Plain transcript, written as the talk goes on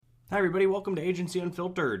Hi, everybody. Welcome to Agency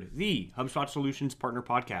Unfiltered, the HubSpot Solutions Partner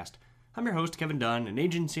Podcast. I'm your host, Kevin Dunn, and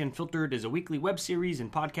Agency Unfiltered is a weekly web series and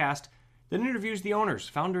podcast that interviews the owners,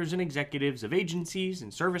 founders, and executives of agencies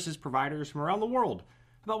and services providers from around the world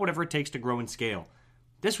about whatever it takes to grow and scale.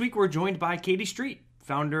 This week, we're joined by Katie Street,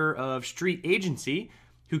 founder of Street Agency,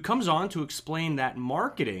 who comes on to explain that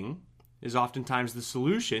marketing is oftentimes the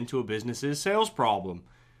solution to a business's sales problem.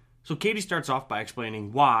 So Katie starts off by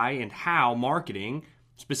explaining why and how marketing,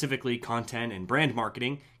 specifically content and brand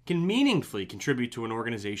marketing, can meaningfully contribute to an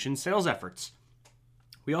organization's sales efforts.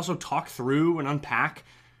 We also talk through and unpack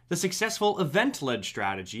the successful event-led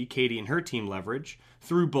strategy Katie and her team leverage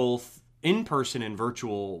through both in-person and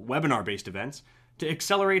virtual webinar-based events to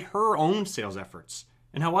accelerate her own sales efforts,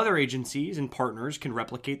 and how other agencies and partners can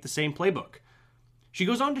replicate the same playbook. She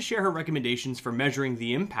goes on to share her recommendations for measuring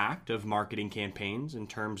the impact of marketing campaigns in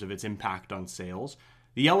terms of its impact on sales,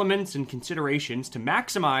 the elements and considerations to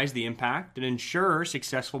maximize the impact and ensure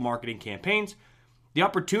successful marketing campaigns, the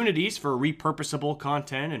opportunities for repurposable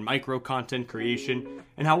content and micro-content creation,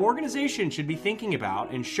 and how organizations should be thinking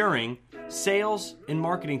about ensuring sales and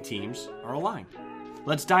marketing teams are aligned.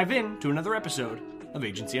 Let's dive into another episode of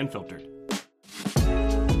Agency Unfiltered.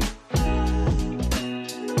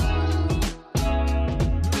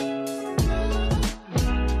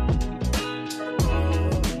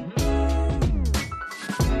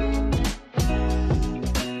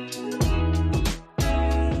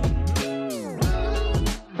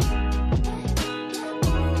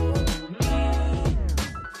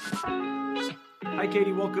 Hi,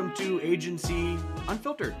 Katie. Welcome to Agency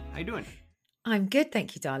Unfiltered. How you doing? I'm good,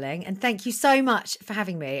 thank you, darling. And thank you so much for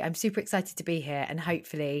having me. I'm super excited to be here and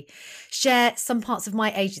hopefully share some parts of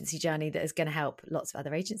my agency journey that is going to help lots of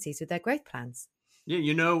other agencies with their growth plans.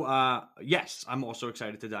 Yeah, yes, I'm also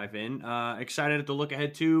excited to dive in. Excited to look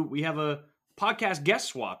ahead to. We have a podcast guest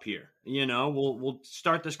swap here. We'll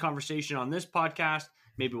start this conversation on this podcast.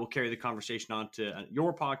 Maybe we'll carry the conversation on to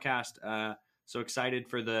your podcast. So excited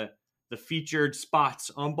for the featured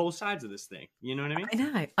spots on both sides of this thing. You know what I mean? I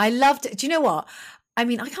know. I loved it. Do you know what? I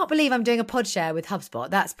mean, I can't believe I'm doing a pod share with HubSpot.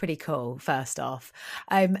 That's pretty cool, first off.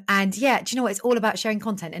 And yeah, do you know what? It's all about sharing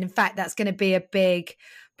content. And in fact, that's going to be a big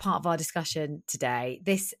part of our discussion today.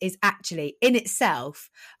 This is actually in itself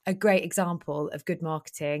a great example of good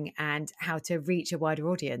marketing and how to reach a wider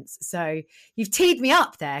audience. So you've teed me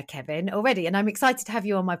up there, Kevin, already. And I'm excited to have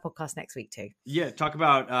you on my podcast next week too. Yeah, talk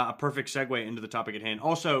about a perfect segue into the topic at hand.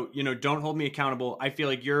 Also, don't hold me accountable. I feel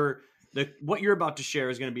like what you're about to share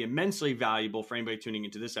is going to be immensely valuable for anybody tuning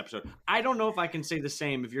into this episode. I don't know if I can say the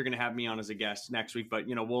same if you're going to have me on as a guest next week, but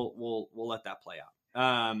we'll let that play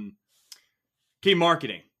out. Key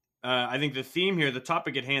marketing. I think the theme here, the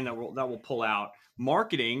topic at hand that we'll pull out,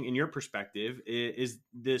 marketing, in your perspective, is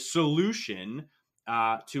the solution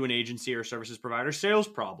to an agency or services provider sales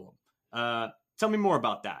problem. Tell me more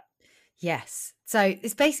about that. Yes. So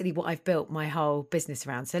it's basically what I've built my whole business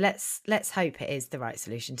around. So let's hope it is the right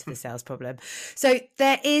solution to the sales problem. So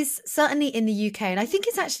there is certainly in the UK, and I think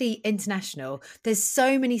it's actually international, there's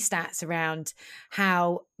so many stats around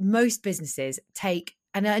how most businesses take,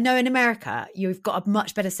 and I know in America, you've got a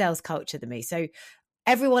much better sales culture than me. So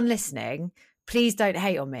everyone listening, please don't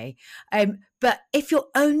hate on me. But if you're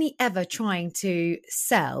only ever trying to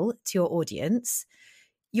sell to your audience,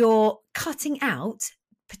 you're cutting out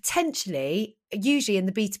potentially, usually in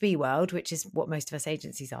the B2B world, which is what most of us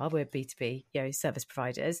agencies are, we're B2B, service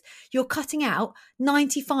providers, you're cutting out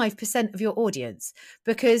 95% of your audience,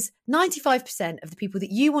 because 95% of the people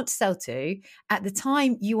that you want to sell to at the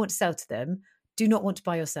time you want to sell to them do not want to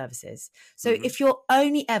buy your services. So if you're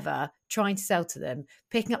only ever trying to sell to them,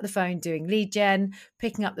 picking up the phone, doing lead gen,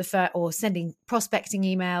 picking up the phone or sending prospecting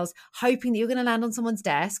emails, hoping that you're going to land on someone's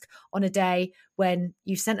desk on a day when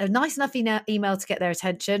you've sent a nice enough email to get their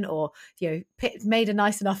attention, or made a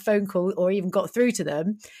nice enough phone call, or even got through to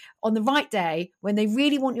them on the right day when they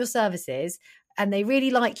really want your services and they really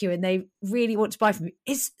like you and they really want to buy from you,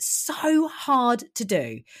 is so hard to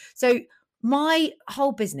do. So my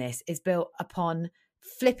whole business is built upon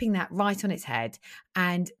flipping that right on its head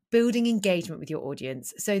and building engagement with your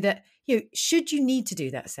audience so that, should you need to do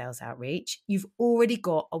that sales outreach, you've already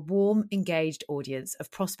got a warm, engaged audience of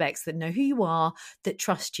prospects that know who you are, that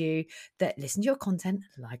trust you, that listen to your content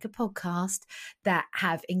like a podcast, that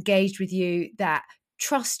have engaged with you, that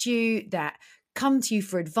trust you, that come to you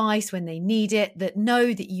for advice when they need it, that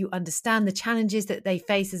know that you understand the challenges that they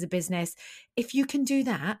face as a business. If you can do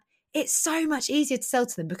that, it's so much easier to sell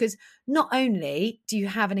to them, because not only do you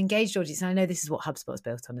have an engaged audience, and I know this is what HubSpot is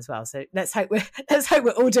built on as well, so let's hope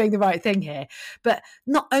we're all doing the right thing here. But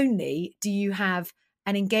not only do you have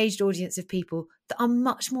an engaged audience of people that are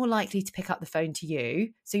much more likely to pick up the phone to you.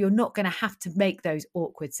 So you're not going to have to make those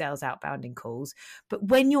awkward sales outbounding calls. But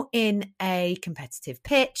when you're in a competitive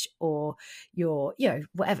pitch, or you're,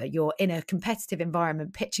 whatever, you're in a competitive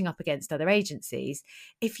environment pitching up against other agencies,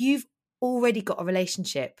 if you've already got a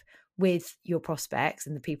relationship with your prospects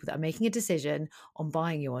and the people that are making a decision on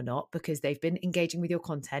buying you or not because they've been engaging with your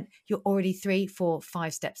content, you're already 3, 4,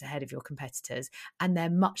 5 steps ahead of your competitors, and they're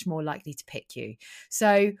much more likely to pick you.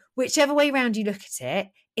 So whichever way around you look at it,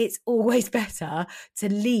 it's always better to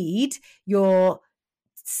lead your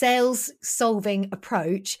sales solving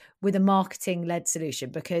approach with a marketing led solution,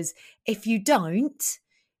 because if you don't,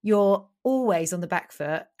 you're always on the back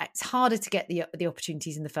foot. It's harder to get the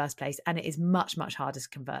opportunities in the first place, and it is much, much harder to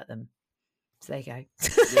convert them. So there you go.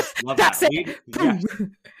 Yes, love That's that. it. Yes.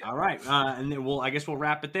 All right. And then I guess we'll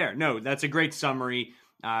wrap it there. No, that's a great summary.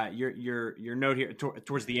 Your note here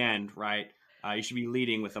towards the end, right? You should be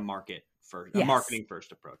leading with a marketing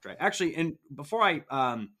first approach, right? Actually, and before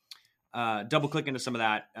I double click into some of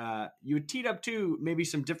that, you had teed up too maybe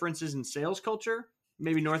some differences in sales culture,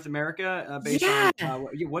 maybe North America, based on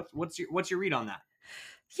what's your read on that?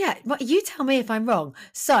 Yeah, well, you tell me if I'm wrong.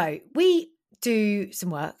 So we do some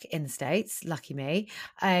work in the States, lucky me,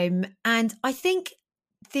 and I think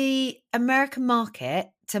the American market,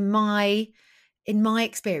 in my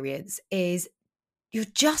experience, is you're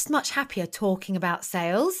just much happier talking about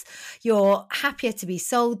sales. You're happier to be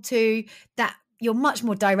sold to. That you're much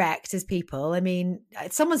more direct as people. I mean,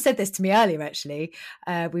 someone said this to me earlier, actually.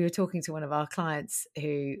 We were talking to one of our clients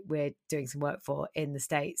who we're doing some work for in the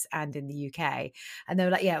States and in the UK. And they were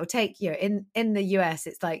like, yeah, it will take, in the US,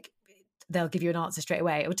 it's like, they'll give you an answer straight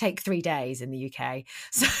away. It will take 3 days in the UK.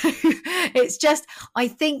 So it's just, I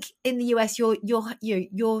think in the US,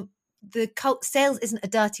 sales isn't a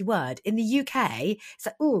dirty word. In the UK, it's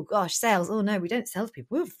like, oh gosh, sales. Oh no, we don't sell to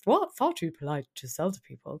people. We're far too polite to sell to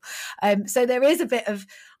people. So there is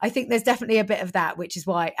I think there's definitely a bit of that, which is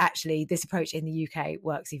why actually this approach in the UK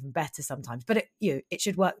works even better sometimes. But it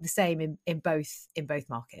should work the same in both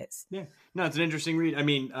markets. Yeah, no, it's an interesting read. I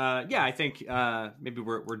mean, I think maybe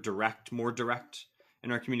we're more direct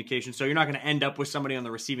in our communication. So you're not going to end up with somebody on the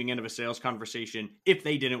receiving end of a sales conversation if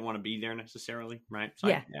they didn't want to be there necessarily, right? So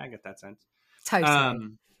I get that sense. Totally.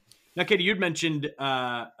 Now, Katie, you'd mentioned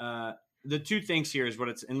the two things here is what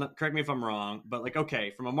it's, and correct me if I'm wrong, but like,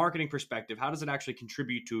 okay, from a marketing perspective, how does it actually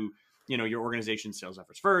contribute to, your organization's sales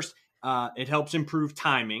efforts? First, it helps improve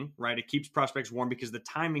timing, right? It keeps prospects warm because the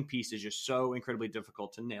timing piece is just so incredibly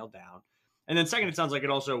difficult to nail down. And then second, it sounds like it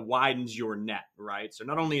also widens your net, right? So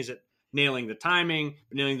not only is it nailing the timing,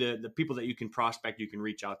 but nailing the people that you can prospect, you can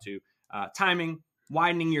reach out to. Timing,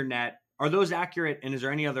 widening your net. Are those accurate? And is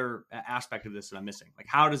there any other aspect of this that I'm missing? Like,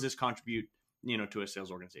 how does this contribute, to a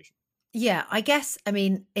sales organization? Yeah, I guess, I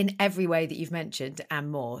mean, in every way that you've mentioned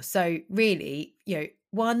and more. So really,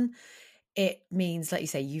 one, it means, like you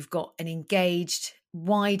say, you've got an engaged,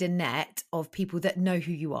 wider net of people that know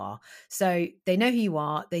who you are. So they know who you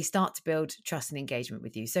are. They start to build trust and engagement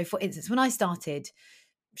with you. So for instance, when I started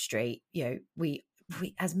Street, we,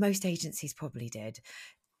 as most agencies probably did,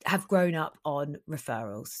 have grown up on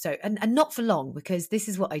referrals. So, and not for long, because this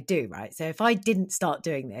is what I do, right? So if I didn't start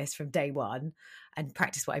doing this from day one and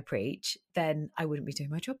practice what I preach, then I wouldn't be doing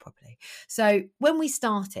my job properly. So when we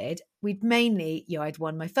started, we'd mainly, I'd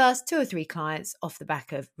won my first 2 or 3 clients off the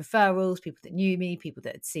back of referrals, people that knew me, people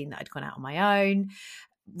that had seen that I'd gone out on my own,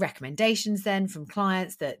 recommendations then from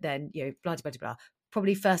clients that then, blah, blah, blah, blah.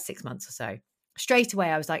 Probably first 6 months or so. Straight away,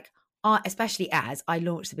 I was like, especially as I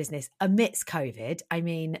launched the business amidst COVID. I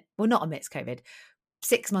mean, well, not amidst COVID,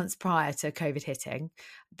 6 months prior to COVID hitting,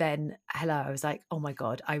 then I was like, oh my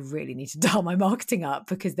God, I really need to dial my marketing up,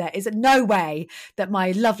 because there is no way that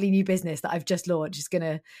my lovely new business that I've just launched is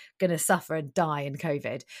gonna suffer and die in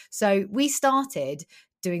COVID. So we started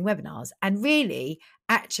doing webinars, and really,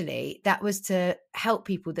 actually, that was to help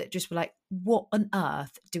people that just were like, what on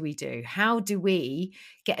earth do we do? How do we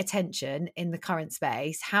get attention in the current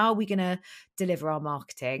space? How are we going to deliver our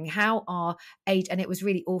marketing? And it was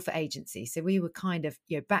really all for agencies. So we were kind of,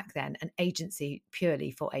 back then, an agency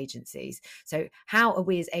purely for agencies. So how are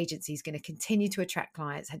we as agencies going to continue to attract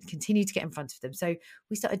clients and continue to get in front of them? So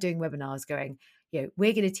we started doing webinars going,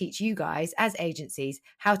 we're going to teach you guys as agencies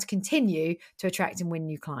how to continue to attract and win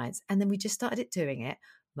new clients. And then we just started doing it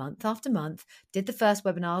month after month, did the first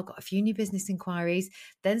webinar, got a few new business inquiries,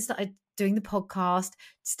 then started doing the podcast,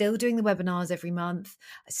 still doing the webinars every month,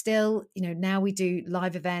 still, now we do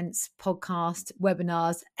live events, podcast,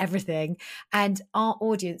 webinars, everything. And our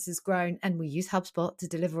audience has grown, and we use HubSpot to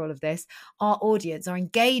deliver all of this. Our audience, our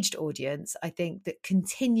engaged audience, I think, that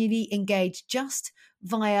continually engage just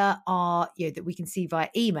via our, that we can see via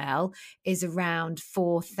email is around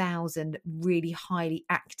 4,000 really highly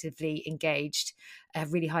actively engaged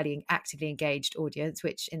audience,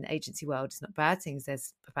 which in the agency world is not bad, seeing as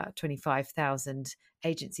there's about 25,000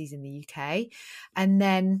 agencies in the UK. And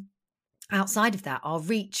then outside of that, our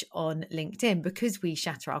reach on LinkedIn, because we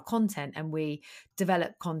shatter our content and we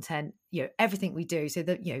develop content, everything we do. So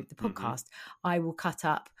that, the podcast, I will cut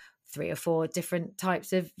up 3 or 4 different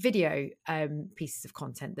types of video pieces of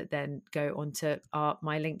content that then go onto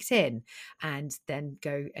my LinkedIn and then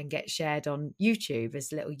go and get shared on YouTube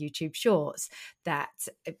as little YouTube shorts. That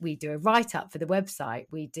we do a write-up for the website.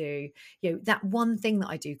 We do, that one thing that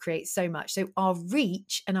I do creates so much. So our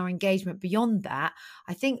reach and our engagement beyond that,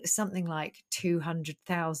 I think something like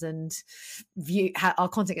 200,000 our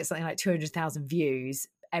content gets something like 200,000 views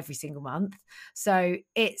every single month. So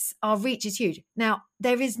our reach is huge. Now,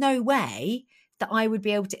 there is no way that I would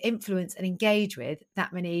be able to influence and engage with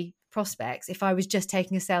that many prospects if I was just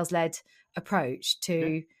taking a sales-led approach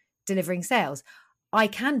to delivering sales. I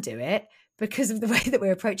can do it because of the way that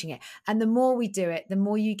we're approaching it. And the more we do it, the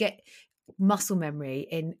more you get muscle memory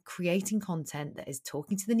in creating content that is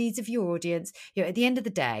talking to the needs of your audience. At the end of the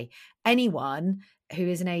day, anyone who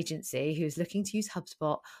is an agency who's looking to use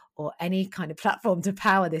HubSpot or any kind of platform to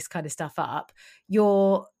power this kind of stuff up,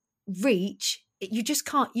 your reach,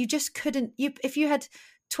 if you had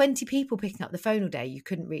 20 people picking up the phone all day, you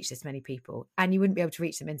couldn't reach this many people, and you wouldn't be able to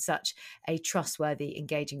reach them in such a trustworthy,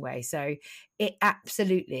 engaging way. So it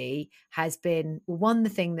absolutely has been, one, the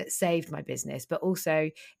thing that saved my business, but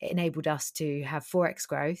also it enabled us to have 4x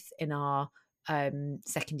growth in our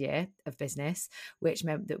second year of business, which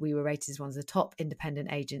meant that we were rated as one of the top independent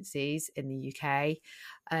agencies in the UK.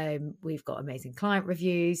 We've got amazing client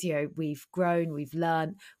reviews. We've grown, we've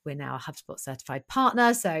learned. We're now a HubSpot certified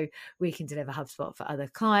partner, so we can deliver HubSpot for other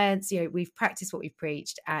clients. We've practiced what we've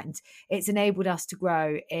preached, and it's enabled us to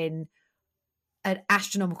grow in an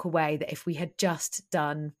astronomical way that if we had just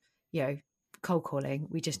done, cold calling,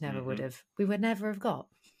 we just never would have. We would never have got.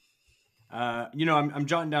 I'm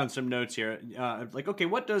jotting down some notes here. Okay,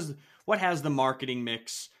 what has the marketing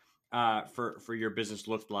mix for your business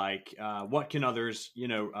looked like? What can others,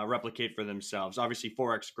 replicate for themselves? Obviously,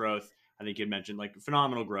 4x growth. I think you mentioned like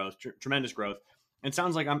phenomenal growth, tremendous growth. And it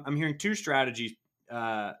sounds like I'm hearing 2 strategies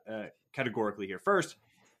categorically here. First,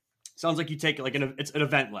 sounds like you take it's an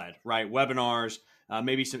event led, right? Webinars,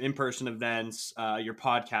 maybe some in-person events, your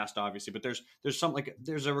podcast, obviously, but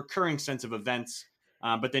there's a recurring sense of events.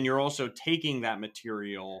 But then you're also taking that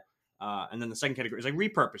material, and then the second category is like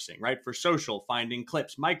repurposing, right? For social, finding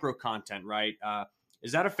clips, micro content, right?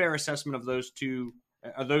 Is that a fair assessment of those 2?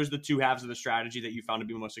 Are those the 2 halves of the strategy that you found to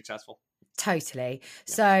be most successful? Totally. Yeah.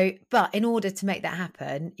 So, but in order to make that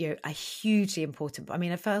happen, a hugely important,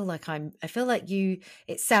 I feel like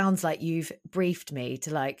it sounds like you've briefed me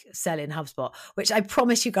to sell in HubSpot, which I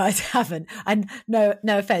promise you guys haven't. And no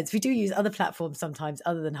offense, we do use other platforms sometimes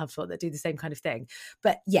other than HubSpot that do the same kind of thing.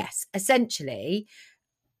 But yes, essentially,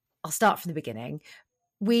 I'll start from the beginning.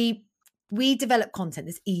 We develop content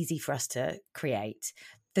that's easy for us to create.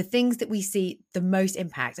 The things that we see the most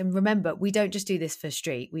impact, and remember, we don't just do this for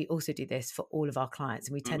Street, we also do this for all of our clients,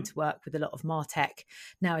 and we tend to work with a lot of MarTech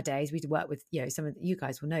nowadays. We work with, some of you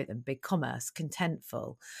guys will know them, BigCommerce,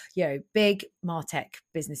 Contentful, big MarTech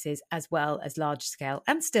businesses, as well as large scale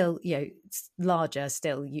and still, larger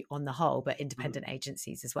still on the whole, but independent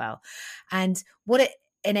agencies as well. And what it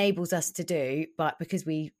enables us to do, but because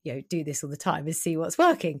we do this all the time, is see what's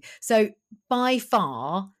working. So by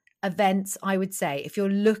far, events, I would say, if you're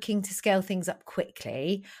looking to scale things up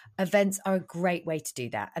quickly, events are a great way to do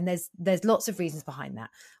that. And there's lots of reasons behind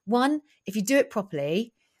that. One, if you do it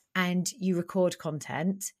properly and you record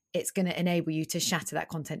content, it's going to enable you to shatter that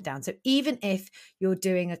content down. So even if you're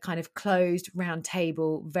doing a kind of closed round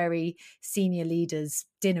table, very senior leaders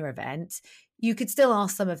dinner event, you could still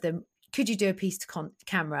ask some of them, could you do a piece to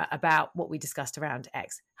camera about what we discussed around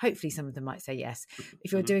X? Hopefully some of them might say yes.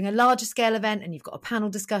 If you're doing a larger scale event and you've got a panel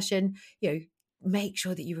discussion, make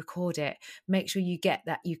sure that you record it. Make sure you get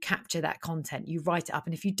that, you capture that content, you write it up.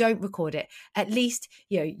 And if you don't record it, at least,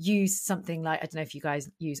 use something like, I don't know if you guys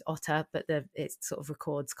use Otter, but it sort of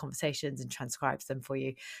records conversations and transcribes them for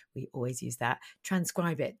you. We always use that.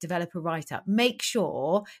 Transcribe it, develop a write-up. Make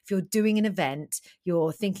sure if you're doing an event,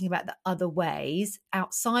 you're thinking about the other ways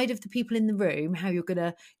outside of the people in the room, how you're going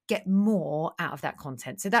to get more out of that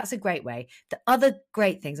content. So that's a great way. The other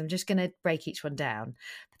great things, I'm just going to break each one down.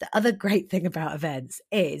 The other great thing about events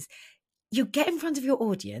is you get in front of your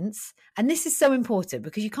audience. And this is so important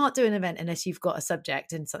because you can't do an event unless you've got a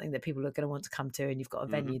subject and something that people are going to want to come to, and you've got a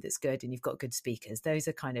venue that's good and you've got good speakers. Those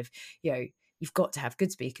are kind of, you've got to have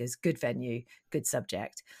good speakers, good venue, good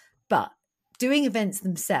subject. But doing events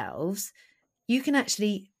themselves, you can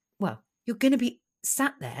actually, well, you're going to be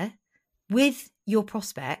sat there with your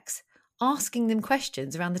prospects, asking them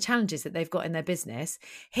questions around the challenges that they've got in their business,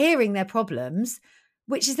 hearing their problems,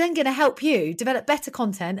 which is then going to help you develop better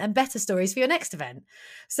content and better stories for your next event.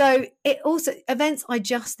 So events I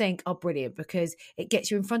just think are brilliant because it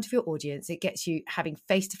gets you in front of your audience. It gets you having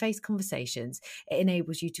face-to-face conversations. It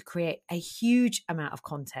enables you to create a huge amount of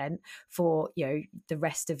content for, the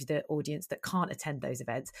rest of the audience that can't attend those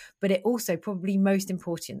events. But it also, probably most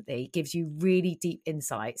importantly, gives you really deep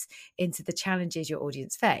insights into the challenges your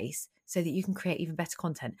audience face, so that you can create even better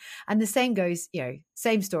content. And the same goes,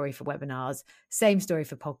 same story for webinars, same story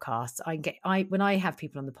for podcasts. When I have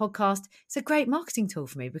people on the podcast, it's a great marketing tool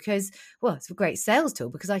for me because, well, it's a great sales tool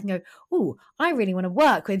because I can go, oh, I really want to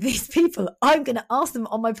work with these people. I'm going to ask them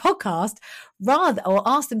on my podcast or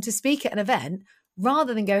ask them to speak at an event,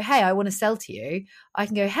 rather than go, hey, I want to sell to you. I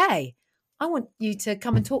can go, hey, I want you to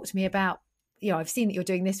come and talk to me about, I've seen that you're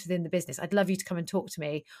doing this within the business. I'd love you to come and talk to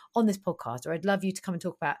me on this podcast, or I'd love you to come and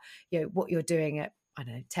talk about, what you're doing at, I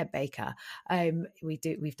don't know, Ted Baker.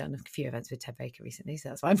 We've done a few events with Ted Baker recently, so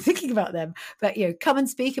that's why I'm thinking about them. But, come and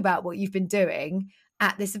speak about what you've been doing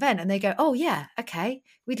at this event. And they go, oh yeah, okay,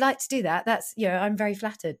 we'd like to do that. That's, I'm very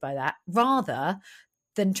flattered by that, rather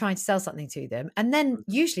than trying to sell something to them. And then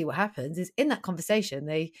usually what happens is in that conversation,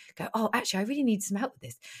 they go, oh, actually, I really need some help with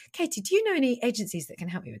this. Katie, do you know any agencies that can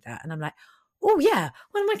help me with that? And I'm like, oh yeah,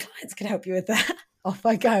 one of my clients can help you with that. Off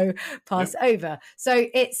I go, pass over. So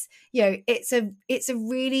it's a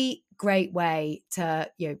really great way to,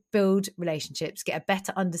 build relationships, get a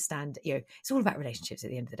better understanding. It's all about relationships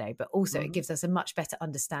at the end of the day, but also it gives us a much better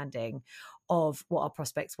understanding of what our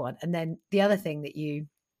prospects want. And then the other thing that you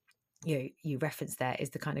reference there is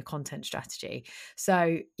the kind of content strategy.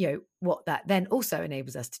 So, what that then also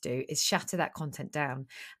enables us to do is shatter that content down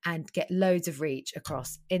and get loads of reach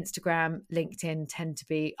across Instagram, LinkedIn tend to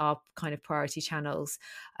be our kind of priority channels.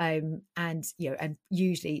 And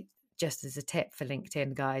usually, just as a tip for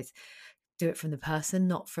LinkedIn, guys, do it from the person,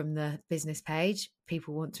 not from the business page.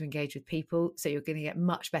 People want to engage with people. So you're going to get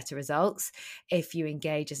much better results if you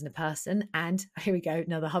engage as a person. And here we go,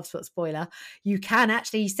 another HubSpot spoiler. You can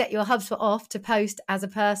actually set your HubSpot off to post as a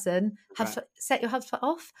person. Set your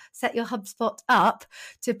HubSpot up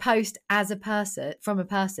to post as a person, from a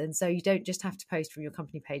person. So you don't just have to post from your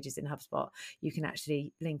company pages in HubSpot. You can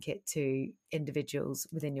actually link it to individuals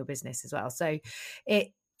within your business as well. So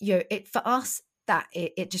it for us, that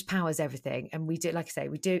it just powers everything. And we do, like I say,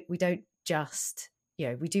 we don't just,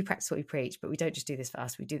 we do practice what we preach, but we don't just do this for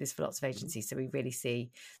us. We do this for lots of agencies. So we really see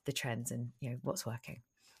the trends and, what's working.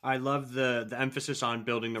 I love the emphasis on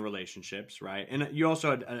building the relationships, right? And you also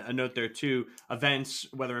had a note there too, events,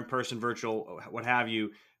 whether in person, virtual, what have you,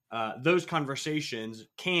 those conversations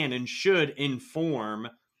can and should inform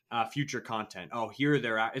future content. Oh, here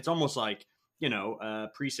they're at. It's almost like,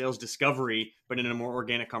 pre-sales discovery, but in a more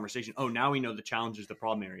organic conversation. Oh, now we know the challenges, the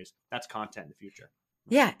problem areas. That's content in the future.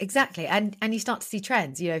 Yeah, exactly. And you start to see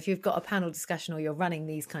trends. If you've got a panel discussion or you're running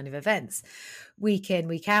these kind of events week in,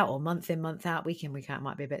 week out, or month in, month out, week in, week out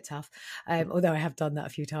might be a bit tough. Although I have done that a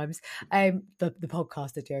few times. The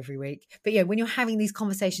podcast I do every week. But when you're having these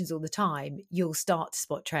conversations all the time, you'll start to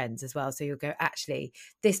spot trends as well. So you'll go, actually,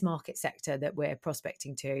 this market sector that we're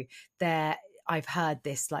prospecting to, I've heard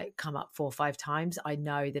this come up 4 or 5 times. I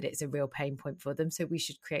know that it's a real pain point for them. So we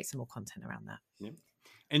should create some more content around that. Yeah.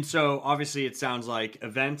 And so obviously it sounds like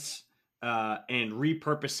events and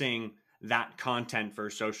repurposing that content for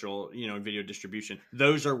social, and video distribution,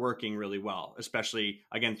 those are working really well, especially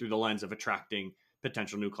again, through the lens of attracting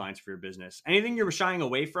potential new clients for your business. Anything you're shying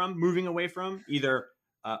away from, moving away from, either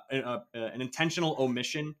an intentional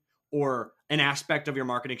omission or an aspect of your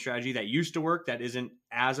marketing strategy that used to work that isn't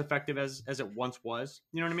as effective as it once was?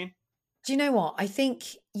 You know what I mean? Do you know what? I think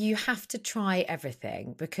you have to try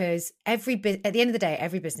everything because at the end of the day,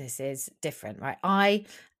 every business is different, right? I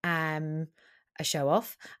am a show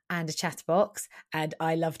off and a chatterbox and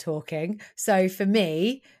I love talking. So for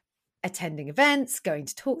me, attending events, going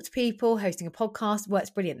to talk to people, hosting a podcast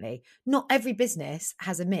works brilliantly. Not every business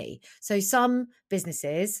has a me. So some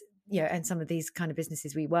businesses, and some of these kind of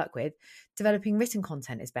businesses we work with, developing written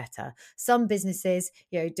content is better. Some businesses,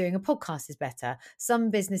 doing a podcast is better. Some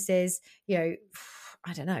businesses, I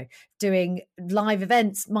don't know, doing live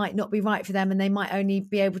events might not be right for them and they might only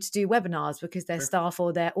be able to do webinars because their staff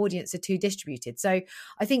or their audience are too distributed. So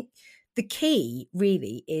I think the key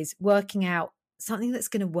really is working out something that's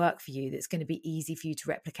going to work for you, that's going to be easy for you to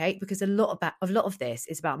replicate, because a lot of this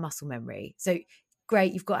is about muscle memory. So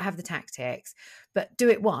great, you've got to have the tactics, but do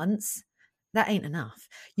it once that ain't enough.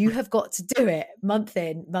 You have got to do it month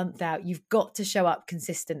in, month out. You've got to show up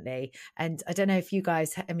consistently. And I don't know if you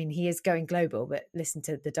guys, I mean, he is going global, but listen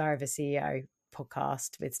to the Diary of a CEO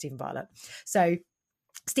podcast with Stephen Bartlett. So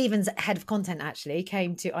Stephen's head of content actually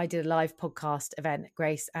came to, I did a live podcast event,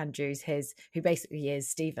 Grace Andrews, who basically is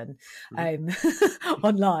Stephen,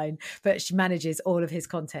 online, but she manages all of his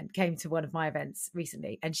content, came to one of my events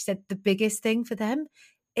recently. And she said the biggest thing for them,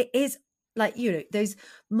 it is like, those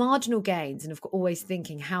marginal gains, and of course always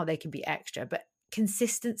thinking how they can be extra, but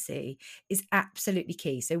consistency is absolutely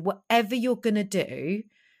key. So whatever you're going to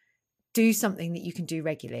do something that you can do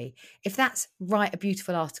regularly. If that's write a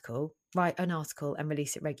beautiful article, write an article and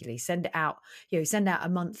release it regularly. Send it out, send out a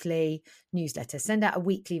monthly newsletter, send out a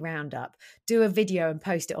weekly roundup, do a video and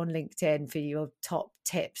post it on LinkedIn for your top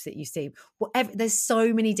tips that you see. Whatever, there's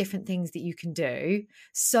so many different things that you can do.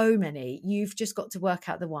 So many. You've just got to work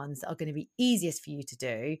out the ones that are going to be easiest for you to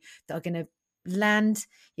do, that are going to land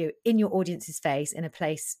in your audience's face, in a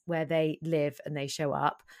place where they live and they show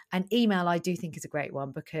up. And email, I do think, is a great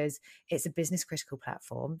one because it's a business critical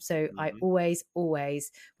platform. So I we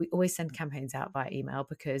always send campaigns out via email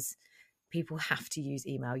because people have to use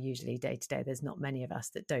email usually day to day. There's not many of us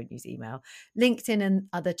that don't use email. LinkedIn and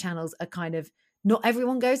other channels are kind of, not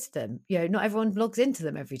everyone goes to them. Not everyone logs into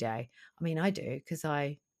them every day. I mean, I do because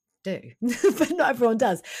I do, but not everyone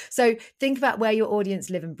does. So think about where your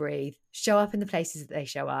audience live and breathe, show up in the places that they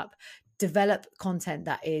show up, develop content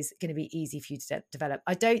that is going to be easy for you to develop.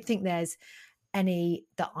 I don't think there's any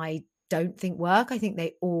that I don't think work. I think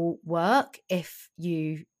they all work if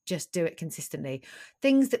you just do it consistently.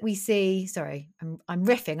 Things that we see, sorry, I'm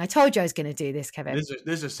riffing. I told you I was going to do this, Kevin. This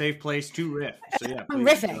is a safe place to riff. So yeah, I'm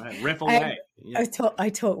riffing. Riff away. Yeah. I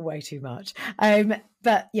talk way too much.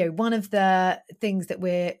 But one of the things that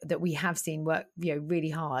we have seen work really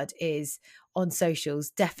hard is on socials.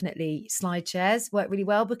 Definitely slide shares work really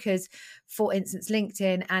well because, for instance,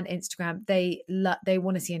 LinkedIn and Instagram, they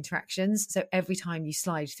want to see interactions. So every time you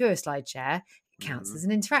slide through a slide share, counts as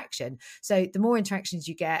an interaction. So the more interactions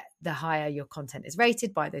you get, the higher your content is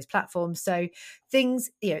rated by those platforms. So things,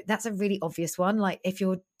 that's a really obvious one. Like if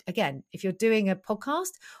you're doing a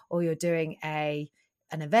podcast or you're doing an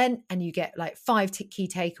event and you get like 5 key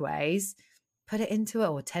takeaways, put it into it,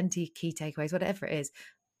 or 10 key takeaways, whatever it is.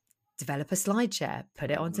 Develop a slide share, put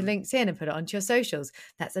it onto LinkedIn and put it onto your socials.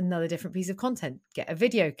 That's another different piece of content. Get a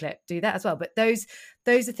video clip, do that as well. But those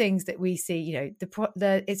are things that we see,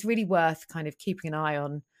 it's really worth kind of keeping an eye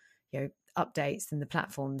on, updates and the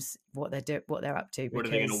platforms, what they're up to. What are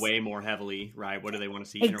they going to weigh more heavily, right? What do they want to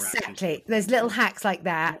see? Exactly. There's little hacks like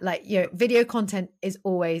that. Like, video content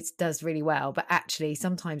does really well, but actually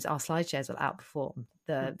sometimes our slide shares will outperform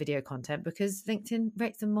the video content because LinkedIn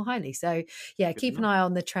rates them more highly. So yeah, keep an eye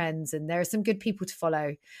on the trends, and there are some good people to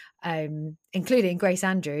follow, including Grace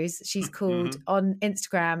Andrews. She's called on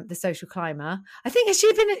Instagram The Social Climber. I think has she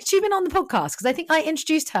been on the podcast, because I think I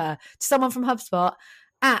introduced her to someone from HubSpot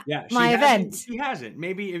at my event. She hasn't.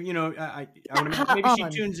 Maybe maybe she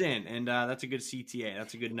tunes in, and that's a good CTA.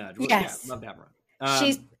 That's a good nudge. Yes, love to have her.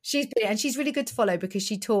 She's brilliant, and she's really good to follow because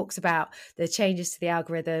she talks about the changes to the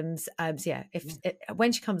algorithms.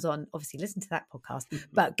 When she comes on, obviously listen to that podcast,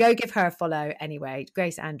 but go give her a follow anyway.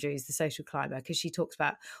 Grace Andrews, The Social Climber, because she talks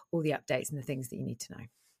about all the updates and the things that you need to know.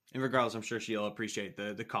 And regardless, I'm sure she'll appreciate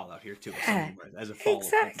the call out here too, as a follow,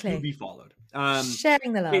 exactly, to be followed.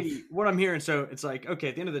 Sharing the love. Katie, what I'm hearing, so it's like, okay,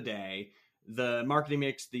 at the end of the day, the marketing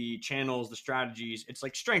mix, the channels, the strategies, it's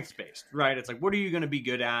like strengths based, right? It's like, what are you going to be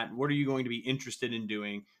good at? What are you going to be interested in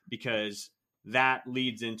doing? Because that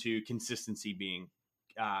leads into consistency being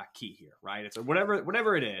key here, right? It's like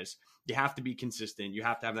whatever it is, you have to be consistent. You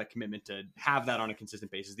have to have that commitment to have that on a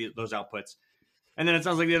consistent basis, those outputs. And then it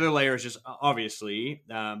sounds like the other layer is just obviously,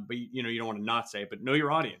 but you don't want to not say it, but know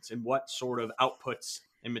your audience and what sort of outputs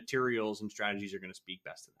and materials and strategies are going to speak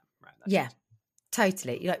best to them, right? That's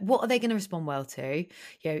Totally. Like, what are they going to respond well to?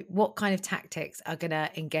 What kind of tactics are going to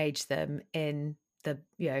engage them in the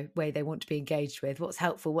way they want to be engaged with? What's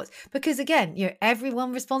helpful? Because again,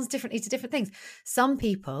 everyone responds differently to different things. Some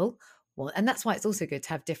people, and that's why it's also good to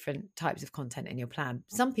have different types of content in your plan.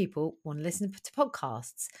 Some people want to listen to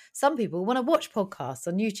podcasts. Some people want to watch podcasts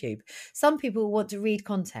on YouTube. Some people want to read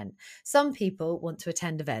content. Some people want to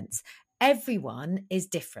attend events. Everyone is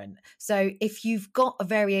different. So if you've got a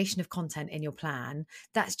variation of content in your plan,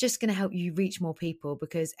 that's just going to help you reach more people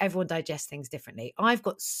because everyone digests things differently. I've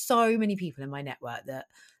got so many people in my network that,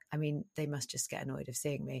 they must just get annoyed of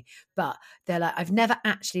seeing me, but they're like, I've never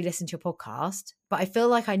actually listened to your podcast, but I feel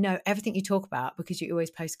like I know everything you talk about because you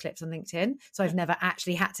always post clips on LinkedIn. So I've never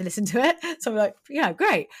actually had to listen to it. So I'm like, yeah,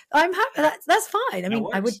 great. I'm happy. That's fine. I mean,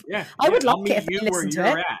 I would I'll like it if I listened to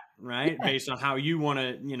it. At, right? Yeah. Based on how you want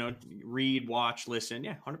to, read, watch, listen.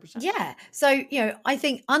 Yeah, 100%. Yeah. So, I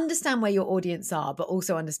think understand where your audience are, but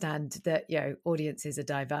also understand that, audiences are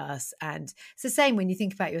diverse. And it's the same when you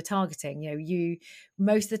think about your targeting. You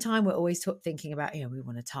most of the time we're always thinking about, we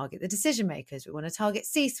want to target the decision makers. We want to target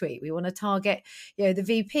C-suite. We want to target, the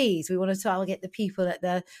VPs. We want to target the people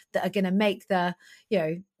that are going to make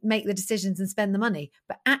make the decisions and spend the money.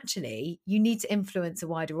 But actually you need to influence a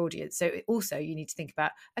wider audience. So also you need to think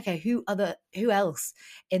about, okay, who else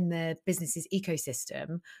in the business's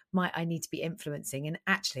ecosystem might I need to be influencing? And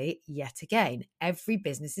actually, yet again, every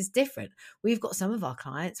business is different. We've got some of our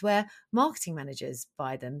clients where marketing managers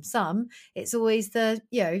buy them. Some, it's always the,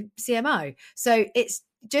 CMO. So it's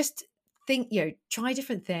just try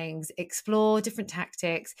different things, explore different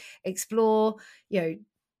tactics, explore,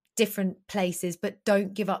 different places, but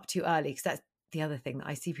don't give up too early, because that's the other thing that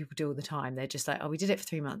I see people do all the time. They're just like, oh, we did it for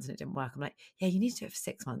 3 months and it didn't work. I'm like, yeah, you need to do it for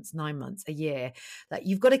 6 months, 9 months, a year. Like,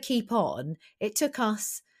 you've got to keep on. It took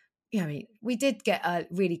us, we did get a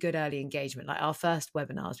really good early engagement. Like our first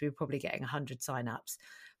webinars, we were probably getting 100 signups.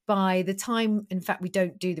 By the time, in fact, we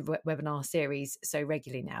don't do the webinar series so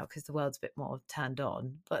regularly now because the world's a bit more turned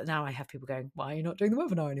on. But now I have people going, why are you not doing the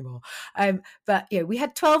webinar anymore? But we had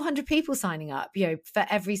 1,200 people signing up, for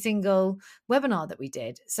every single webinar that we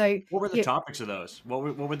did. So what were the topics of those?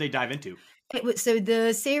 What would they dive into? So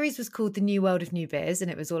the series was called The New World of New Biz, and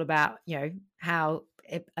it was all about, how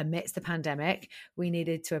amidst the pandemic, we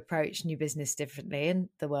needed to approach new business differently, and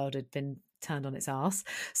the world had been turned on its arse.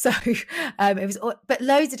 So it was, but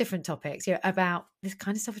loads of different topics, about this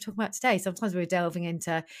kind of stuff we're talking about today. Sometimes we were delving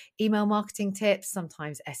into email marketing tips,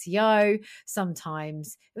 sometimes SEO,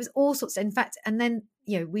 sometimes it was all sorts. In fact, and then,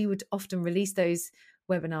 we would often release those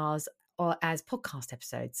webinars or as podcast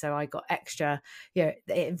episodes. So I got extra,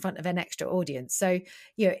 in front of an extra audience. So,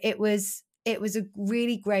 it was a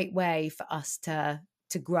really great way for us to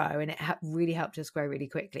grow, and it really helped us grow really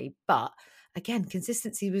quickly. But again,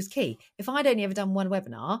 consistency was key. If I'd only ever done one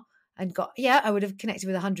webinar and I would have connected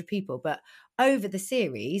with 100 people, but over the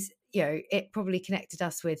series, it probably connected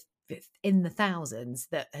us with in the thousands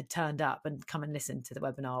that had turned up and come and listened to the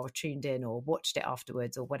webinar or tuned in or watched it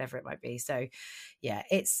afterwards or whatever it might be. So yeah,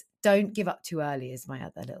 don't give up too early is my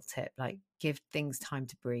other little tip. Like, give things time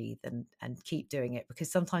to breathe and keep doing it,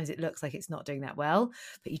 because sometimes it looks like it's not doing that well,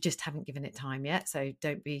 but you just haven't given it time yet. So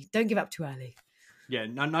don't give up too early. Yeah,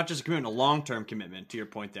 not just a commitment, a long-term commitment, to your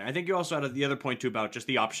point there. I think you also had the other point too about just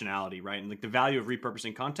the optionality, right? And like the value of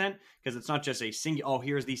repurposing content, because it's not just a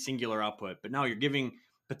here's the singular output, but now you're giving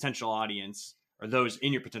potential audience, or those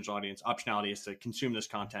in your potential audience, optionality is to consume this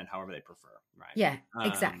content however they prefer, right? Yeah,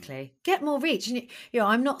 exactly. Get more reach. And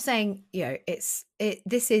I'm not saying,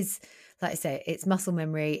 this is, like I say, it's muscle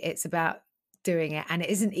memory. It's about doing it, and it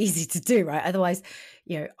isn't easy to do, right? Otherwise,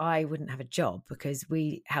 I wouldn't have a job, because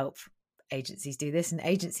we help agencies do this and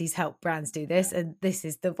agencies help brands do this, and this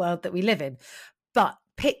is the world that we live in. But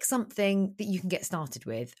pick something that you can get started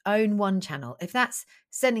with. Own one channel. If that's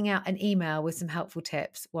sending out an email with some helpful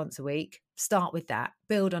tips once a week, start with that,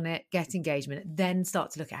 build on it, get engagement, then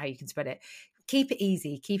start to look at how you can spread it. Keep it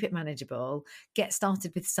easy, keep it manageable, get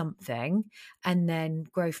started with something, and then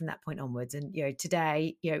grow from that point onwards. And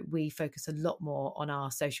today, we focus a lot more on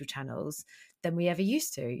our social channels than we ever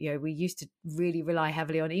used to. We used to really rely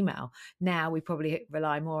heavily on email. Now we probably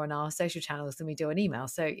rely more on our social channels than we do on email.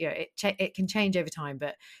 So it can change over time,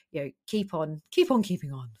 but keep on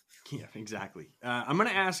keeping on. Yeah, exactly. I'm going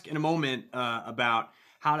to ask in a moment about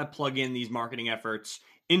how to plug in these marketing efforts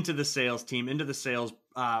into the sales team, into the sales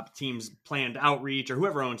team's planned outreach, or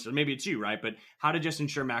whoever owns it. Maybe it's you, right? But how to just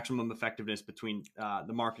ensure maximum effectiveness between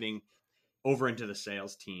the marketing over into the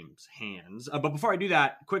sales team's hands. But before I do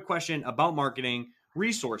that, quick question about marketing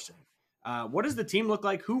resourcing. What does the team look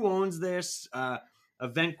like? Who owns this?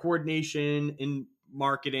 Event coordination in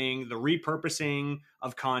marketing, the repurposing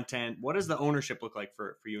of content. What does the ownership look like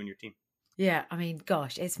for you and your team? Yeah, I mean,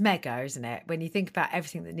 gosh, it's mega, isn't it? When you think about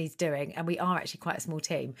everything that needs doing, and we are actually quite a small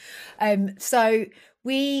team. So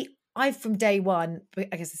I've from day one,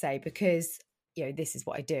 I guess to say, because this is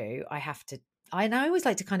what I do, I always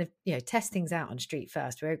like to kind of test things out on street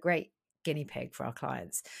first. We're a great guinea pig for our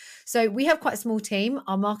clients. So we have quite a small team.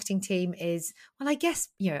 Our marketing team is, well, I guess,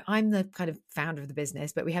 I'm the kind of founder of the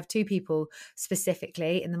business, but we have 2 people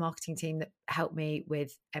specifically in the marketing team that help me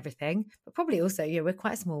with everything. But probably also, we're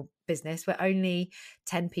quite a small business. We're only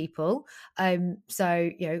 10 people.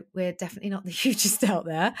 So, we're definitely not the hugest out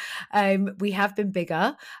there. We have been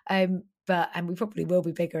bigger. and we probably will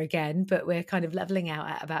be bigger again, but we're kind of leveling out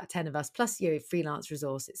at about 10 of us, plus freelance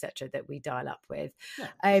resource, etc., that we dial up with.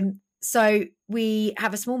 So we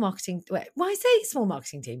have a small marketing, well, I say small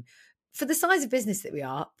marketing team. For the size of business that we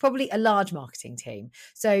are, probably a large marketing team.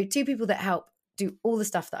 So 2 people that help do all the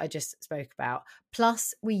stuff that I just spoke about.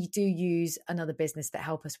 Plus, we do use another business that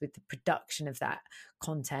help us with the production of that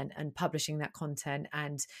content and publishing that content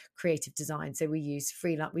and creative design. So we use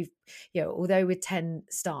freelance. Although we're 10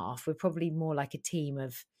 staff, we're probably more like a team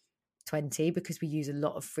of 20 because we use a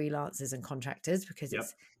lot of freelancers and contractors because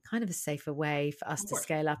it's kind of a safer way for us to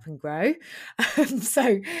scale up and grow.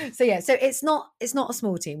 So it's not a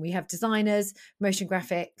small team. We have designers, motion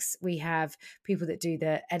graphics, we have people that do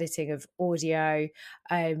the editing of audio,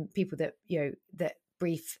 people that that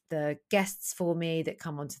brief the guests for me that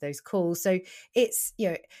come onto those calls. So it's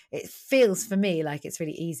it feels for me like it's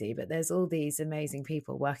really easy, but there's all these amazing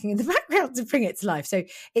people working in the background to bring it to life. So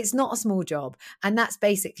it's not a small job, and that's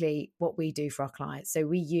basically what we do for our clients. So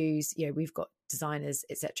we use we've got designers,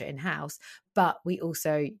 etc., in-house, but we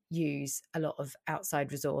also use a lot of outside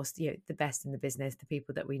resource, the best in the business, the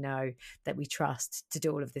people that we know, that we trust to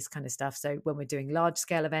do all of this kind of stuff. So when we're doing large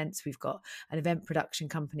scale events, we've got an event production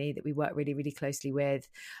company that we work really, really closely with.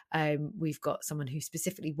 We've got someone who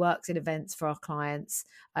specifically works in events for our clients,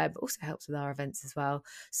 but also helps with our events as well.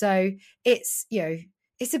 So it's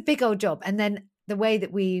a big old job. And then the way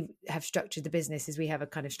that we have structured the business is we have a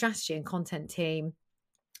kind of strategy and content team.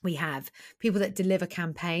 We have people that deliver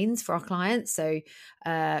campaigns for our clients. So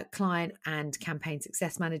client and campaign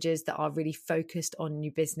success managers that are really focused on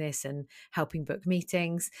new business and helping book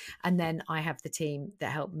meetings. And then I have the team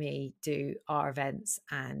that help me do our events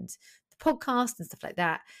and the podcast and stuff like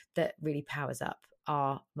that really powers up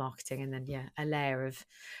our marketing. And then, a layer of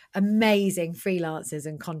amazing freelancers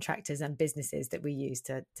and contractors and businesses that we use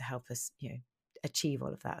to help us, achieve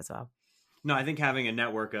all of that as well. No, I think having a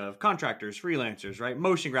network of contractors, freelancers, right?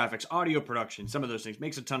 Motion graphics, audio production, some of those things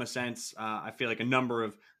makes a ton of sense. I feel like a number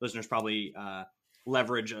of listeners probably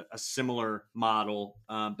leverage a similar model.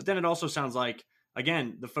 But then it also sounds like,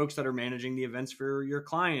 again, the folks that are managing the events for your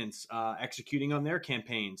clients, executing on their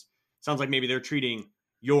campaigns, sounds like maybe they're treating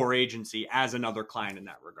your agency as another client in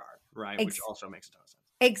that regard, right? Which also makes a ton of sense.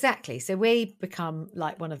 Exactly. So we become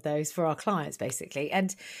like one of those for our clients, basically.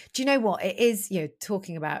 And do you know what? It is,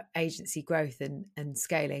 talking about agency growth and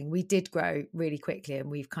scaling, we did grow really quickly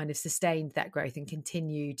and we've kind of sustained that growth and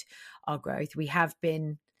continued our growth. We're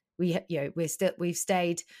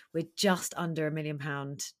just under £1 million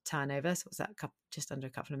turnover. So what's that? Just under a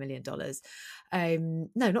couple of $1 million.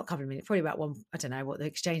 No, not a couple of million, probably about one. I don't know what the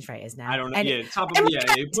exchange rate is now. I don't know. You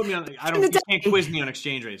put me on. You can't quiz me on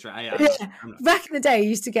exchange rates, right? Back in the day, you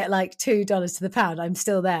used to get like $2 to the pound. I'm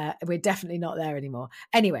still there. We're definitely not there anymore.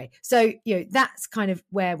 Anyway, so that's kind of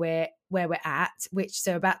where we're at.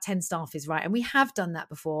 So about 10 staff is right, and we have done that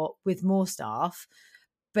before with more staff.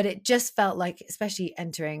 But it just felt like, especially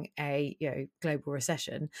entering a global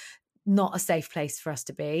recession, not a safe place for us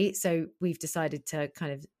to be. So we've decided to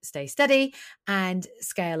kind of stay steady and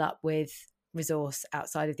scale up with resource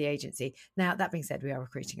outside of the agency. Now, that being said, we are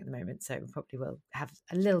recruiting at the moment, so we probably will have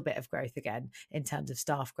a little bit of growth again in terms of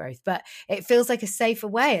staff growth. But it feels like a safer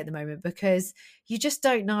way at the moment because you just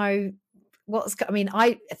don't know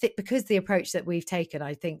I think because the approach that we've taken,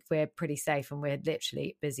 I think we're pretty safe and we're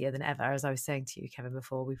literally busier than ever. As I was saying to you, Kevin,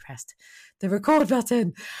 before we pressed the record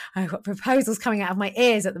button, I've got proposals coming out of my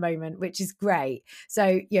ears at the moment, which is great.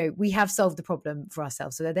 So, we have solved the problem for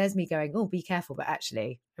ourselves. So there's me going, oh, be careful. But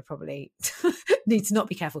actually, I probably need to not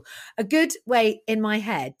be careful. A good way in my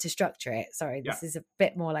head to structure it. Sorry, this is a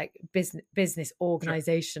bit more like business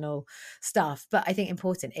organizational stuff. But I think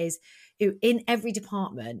important is in every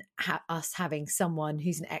department, us having someone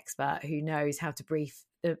who's an expert who knows how to brief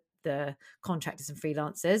the contractors and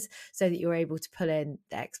freelancers so that you're able to pull in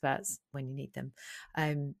the experts when you need them.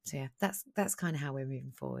 That's kind of how we're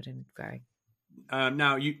moving forward and growing.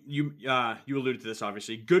 Now you alluded to this,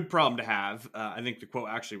 obviously good problem to have. I think the quote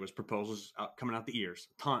actually was proposals coming out the ears,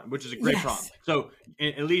 which is a great problem. So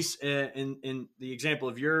at least in the example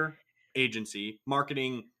of your agency,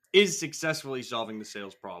 marketing is successfully solving the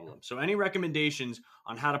sales problem. So any recommendations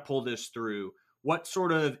on how to pull this through? What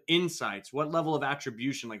sort of insights, what level of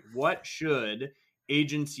attribution, like what should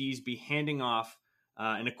agencies be handing off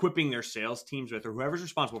and equipping their sales teams with, or whoever's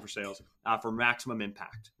responsible for sales, for maximum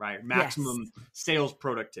impact, right? Maximum sales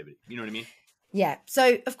productivity. You know what I mean? Yeah.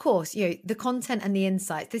 So of course, the content and the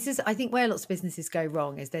insights, this is, I think, where lots of businesses go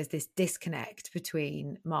wrong is there's this disconnect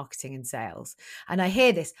between marketing and sales. And I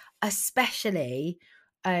hear this, especially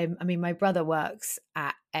I mean, my brother works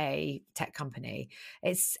at a tech company.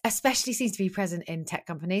 It's especially seems to be present in tech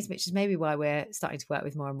companies, which is maybe why we're starting to work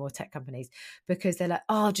with more and more tech companies, because they're like,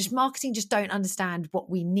 oh, just marketing just don't understand what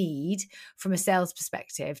we need from a sales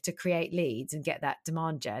perspective to create leads and get that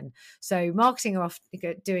demand gen. So marketing are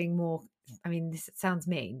often doing more. I mean, this sounds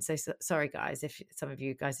mean, so sorry guys if some of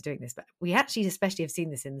you guys are doing this, but we actually especially have seen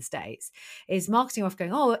this in the States, is marketing off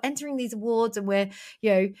going, oh, we're entering these awards and we're,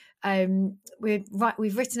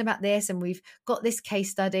 we've written about this and we've got this case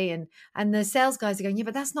study, and the sales guys are going, yeah,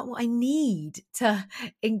 but that's not what I need to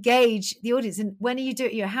engage the audience. And when are you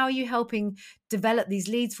doing, how are you helping develop these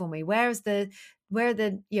leads for me? Where are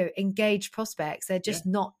the engaged prospects? They're just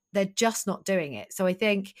not doing it. So I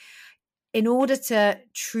think in order to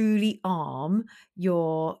truly arm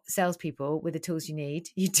your salespeople with the tools you need,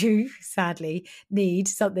 you do sadly need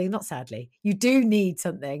something, not sadly, you do need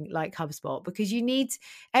something like HubSpot, because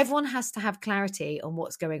everyone has to have clarity on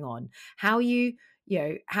what's going on. How are you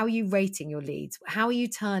rating your leads? How are you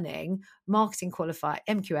turning marketing qualified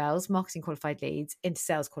MQLs, marketing qualified leads, into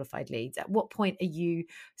sales qualified leads? At what point are you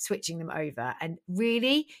switching them over? And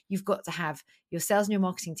really, you've got to have your sales and your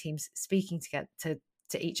marketing teams speaking together to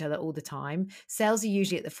each other all the time. Sales are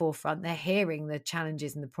usually at the forefront. They're hearing the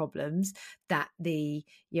challenges and the problems that the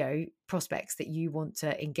prospects that you want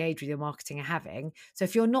to engage with your marketing are having. So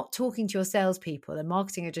if you're not talking to your salespeople, and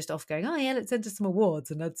marketing are just off going, oh yeah, let's enter some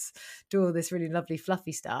awards and let's do all this really lovely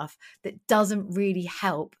fluffy stuff that doesn't really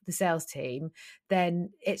help the sales team, then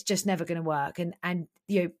it's just never going to work. And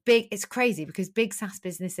it's crazy because big SaaS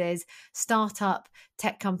businesses, startup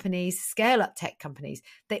tech companies, scale up tech companies,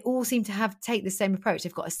 they all seem to take the same approach.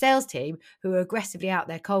 They've got a sales team who are aggressively out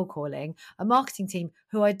there cold calling, a marketing team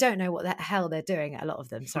who I don't know what the hell they're doing, a lot of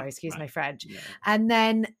them, sorry, excuse my French. Yeah. And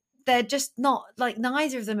then they're just not, like,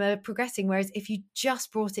 neither of them are progressing. Whereas if you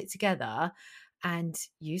just brought it together and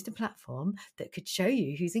used a platform that could show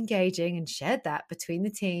you who's engaging and shared that between the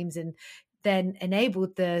teams, and then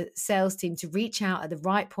enabled the sales team to reach out at the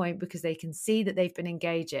right point because they can see that they've been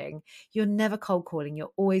engaging, you're never cold calling,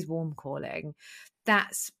 you're always warm calling.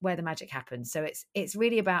 That's where the magic happens. So it's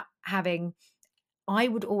really about having, I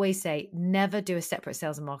would always say, never do a separate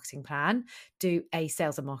sales and marketing plan. Do a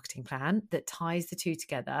sales and marketing plan that ties the two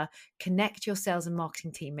together. Connect your sales and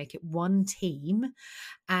marketing team, make it one team,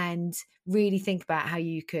 and really think about how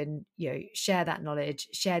you can, share that knowledge,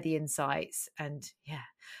 share the insights, and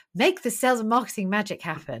make the sales and marketing magic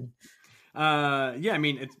happen. I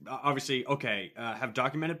mean, it's obviously, okay, have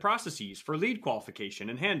documented processes for lead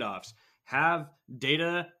qualification and handoffs, have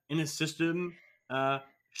data in a system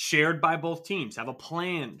shared by both teams, have a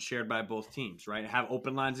plan shared by both teams, right? Have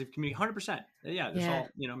open lines of communication, 100%. This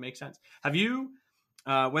all, makes sense. Have you,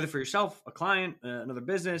 whether for yourself, a client, another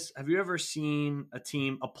business, have you ever seen a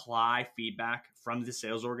team apply feedback from the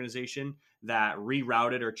sales organization that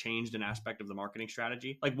rerouted or changed an aspect of the marketing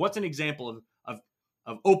strategy? Like, what's an example of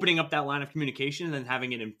opening up that line of communication and then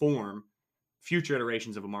having it inform future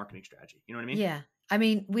iterations of a marketing strategy? You know what I mean? Yeah. I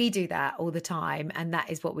mean, we do that all the time, and that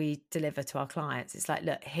is what we deliver to our clients. It's like,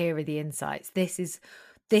 look, here are the insights. This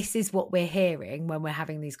is what we're hearing when we're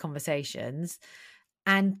having these conversations.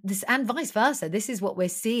 And vice versa. This is what we're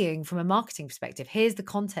seeing from a marketing perspective. Here's the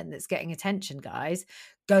content that's getting attention, guys.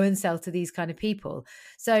 Go and sell to these kind of people.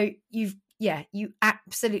 So you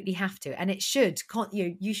absolutely have to. And it should,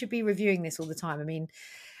 you should be reviewing this all the time. I mean,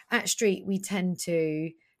 at Street, we tend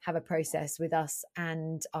to have a process with us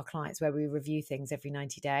and our clients where we review things every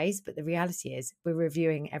 90 days. But the reality is we're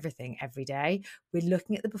reviewing everything every day. We're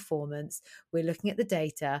looking at the performance. We're looking at the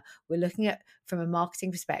data. We're looking at, from a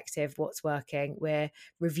marketing perspective, what's working. We're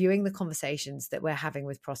reviewing the conversations that we're having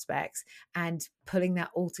with prospects and pulling that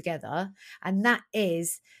all together. And that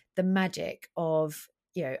is the magic of,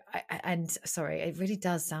 and sorry, it really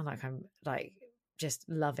does sound like I'm like just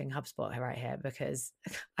loving HubSpot right here, because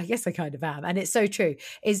I guess I kind of am. And it's so true.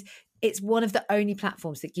 It's one of the only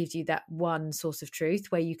platforms that gives you that one source of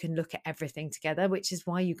truth where you can look at everything together, which is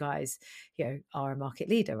why you guys, are a market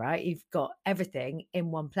leader, right? You've got everything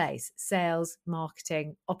in one place: sales,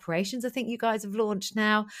 marketing, operations. I think you guys have launched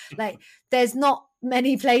now. Like, there's not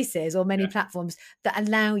many places or many platforms that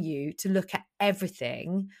allow you to look at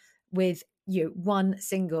everything with one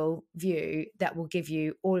single view that will give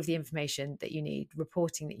you all of the information that you need,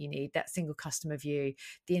 reporting that you need, that single customer view,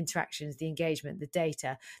 the interactions, the engagement, the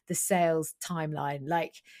data, the sales timeline.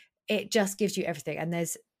 Like, it just gives you everything. And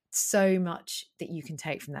there's so much that you can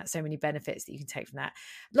take from that, so many benefits that you can take from that.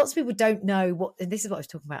 Lots of people don't know and this is what I was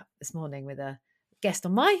talking about this morning with a guest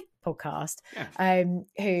on my podcast,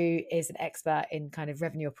 who is an expert in kind of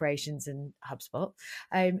revenue operations and HubSpot,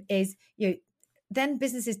 is, then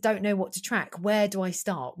businesses don't know what to track. Where do I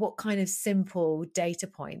start? What kind of simple data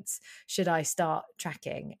points should I start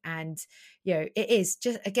tracking? And, it is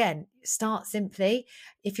just, again, start simply.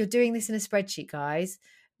 If you're doing this in a spreadsheet, guys,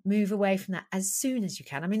 move away from that as soon as you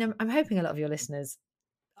can. I mean, I'm hoping a lot of your listeners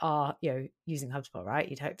are, using HubSpot, right?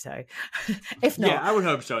 You'd hope so. If not, I would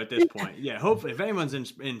hope so at this point. Yeah, hopefully, if anyone's in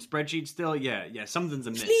spreadsheets still, something's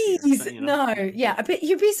amiss. Please, here, no, but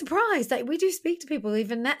you'd be surprised. Like, we do speak to people,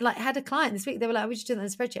 even that, like, had a client this week. They were like, "We should do that in a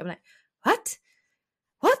spreadsheet." I'm like, "What?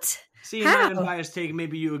 See, an unbiased take.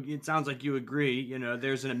 Maybe it sounds like you agree.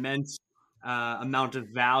 There's an immense amount of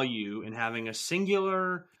value in having a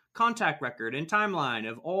singular contact record and timeline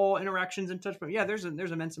of all interactions and touch points. Yeah, there's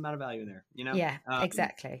immense amount of value in there, Yeah,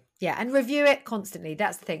 exactly. Yeah, and review it constantly.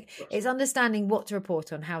 That's the thing. It's understanding what to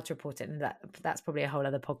report on, how to report it, and that's probably a whole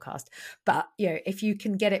other podcast. But if you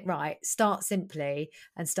can get it right, start simply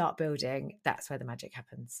and start building. That's where the magic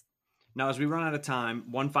happens. Now, as we run out of time,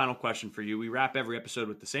 one final question for you. We wrap every episode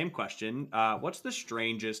with the same question. What's the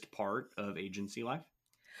strangest part of agency life?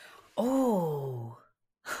 Oh.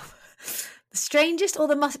 The strangest or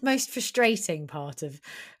the most frustrating part of,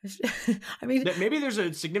 I mean, maybe there's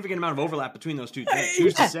a significant amount of overlap between those two things.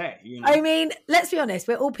 Who's to say? I mean, let's be honest,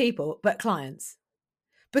 we're all people, but clients.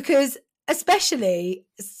 Because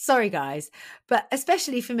sorry guys, but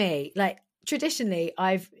especially for me, like traditionally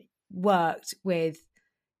I've worked with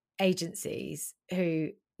agencies who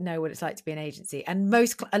know what it's like to be an agency, and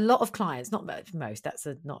a lot of clients, not most, that's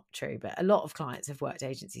not true, but a lot of clients have worked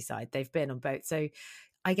agency side. They've been on both. So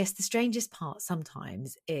I guess the strangest part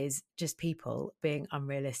sometimes is just people being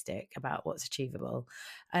unrealistic about what's achievable.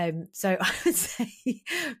 So I would say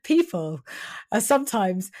people are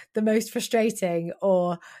sometimes the most frustrating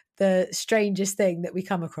or the strangest thing that we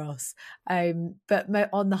come across. But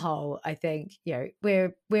on the whole, I think,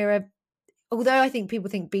 although I think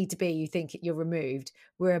people think B2B, you think you're removed.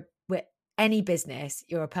 We're any business,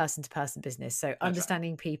 you're a person-to-person business. So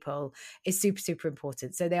understanding people is super, super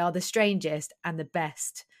important. So they are the strangest and the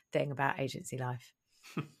best thing about agency life.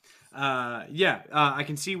 I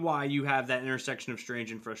can see why you have that intersection of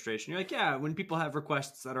strange and frustration. You're like, when people have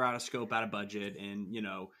requests that are out of scope, out of budget, and,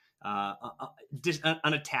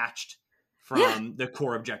 unattached from the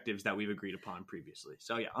core objectives that we've agreed upon previously.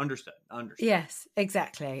 So understood. Yes,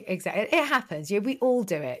 exactly. It happens. We all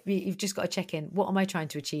do it. You've just got to check in. What am I trying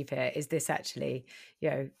to achieve here? Is this actually,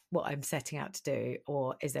 what I'm setting out to do,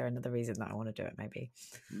 or is there another reason that I want to do it? Maybe.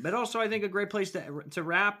 But also, I think a great place to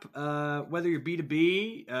wrap. Whether you're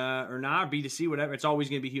B2B or not, or B2C, whatever, it's always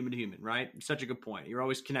going to be human to human, right? Such a good point. You're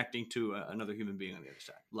always connecting to another human being on the other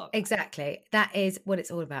side. Love it. Exactly. That is what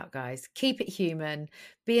it's all about, guys. Keep it human.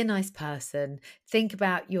 Be a nice person. Think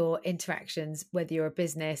about your interactions, whether you're a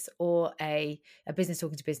business or a business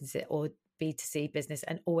talking to business or B2C business,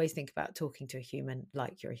 and always think about talking to a human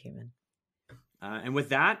like you're a human. And with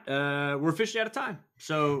that, we're officially out of time.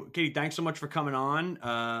 So, Katie, thanks so much for coming on,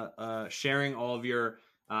 sharing all of your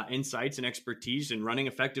insights and expertise in running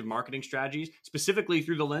effective marketing strategies, specifically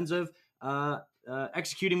through the lens of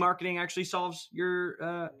executing marketing actually solves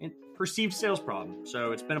your perceived sales problem.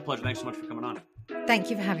 So it's been a pleasure. Thanks so much for coming on. Thank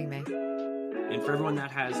you for having me. And for everyone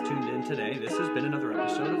that has tuned in today, this has been another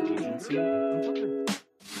episode of Agency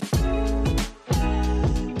Unfiltered.